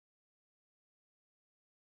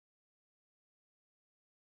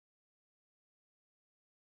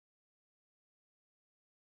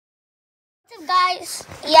guys.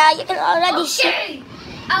 Yeah, you can already see. Okay.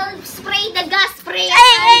 I'll spray the gas spray. Hey,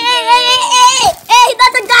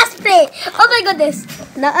 that's a gas spray. Oh my goodness.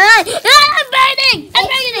 No, I'm burning. I'm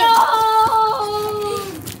burning.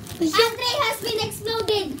 Andre has been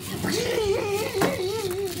exploded.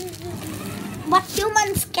 But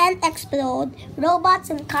humans can't explode. Robots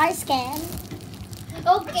and cars can.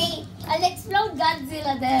 Okay, I'll explode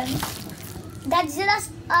Godzilla then. Godzilla's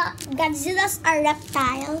a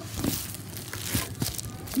reptile.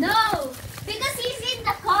 No, because he's in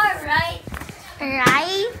the car, right?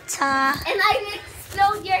 Right? And I will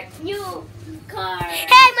explode your new car.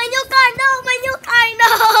 Hey, my new car, no! My new car,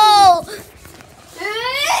 no!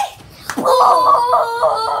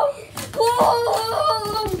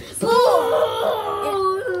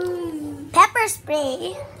 Pepper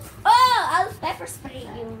spray. Oh, I'll pepper spray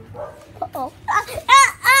you. Uh-oh.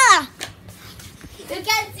 You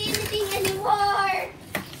can't see anything anymore.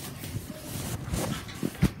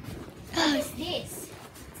 What is this?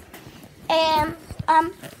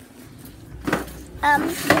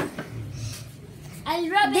 I'll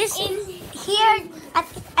rub This it in. Here,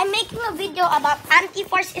 I'm making a video about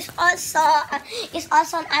Anti-Force is also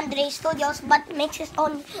on Andre Studios, but makes his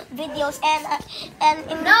own videos and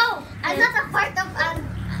in No, I'm not a part of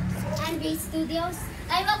Andre Studios.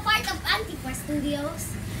 I'm a part of Anti-Force Studios.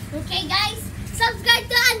 Okay, guys, subscribe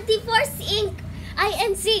to Anti-Force Inc.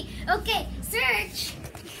 INC. Okay, search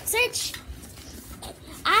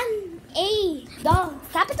the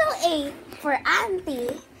capital A for anti,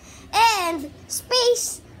 and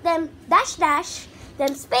space, then dash,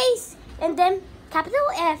 then space, and then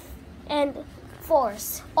capital F and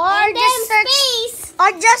force. Or And just then search space.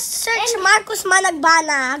 Or just search Marcos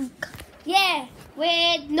Managbanag. Yeah,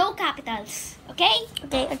 with no capitals. Okay?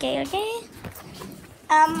 Okay.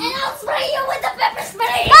 And I'll spray you with the pepper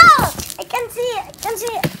spray. No! I can see.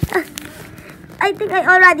 I think I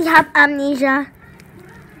already have amnesia.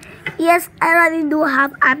 Yes, I already do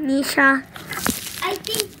have amnesia. I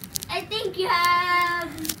think you have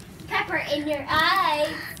pepper in your eye.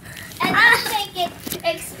 And I'll make it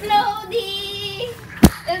exploding.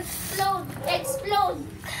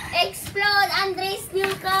 Explode Andre's new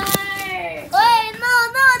car. Wait, no,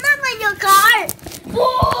 not my new car.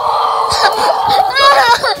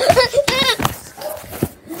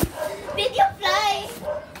 Did you fly?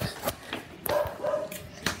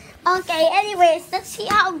 Okay, anyways, let's see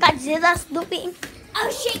how Godzilla's doing.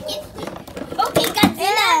 I'll shake it. Okay,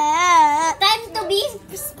 Godzilla. Time to be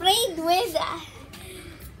sprayed with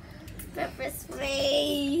pepper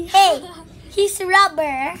spray. Hey, he's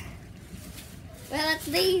rubber. Well, at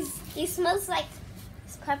least he smells like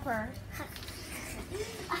pepper.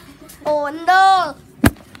 Oh no!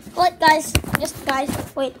 What, guys?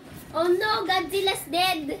 Wait. Oh no, Godzilla's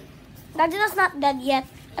dead. Godzilla's not dead yet.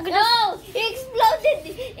 No, he exploded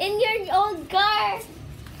in your old car.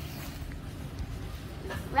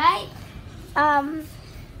 Right?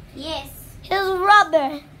 Yes. He's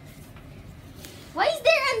rubber. Why is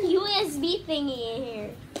there a USB thingy in here?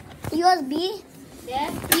 USB?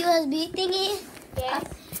 Yes. USB thingy? Yes.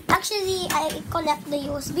 Actually, I connect the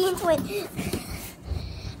USB into it.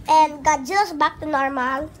 And Godzilla's back to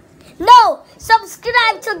normal. No!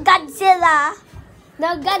 Subscribe to Godzilla!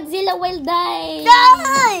 Now Godzilla will die.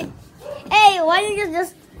 Die! Hey, why don't you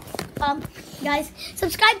just... guys,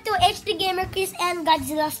 subscribe to HD Gamer Chris and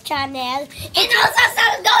Godzilla's channel. And also,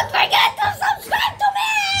 don't forget to subscribe to me!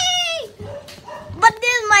 But this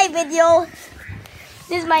is my video.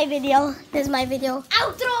 This is my video.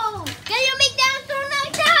 Outro! Can you make the outro now?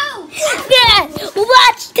 Yeah,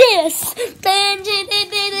 watch this!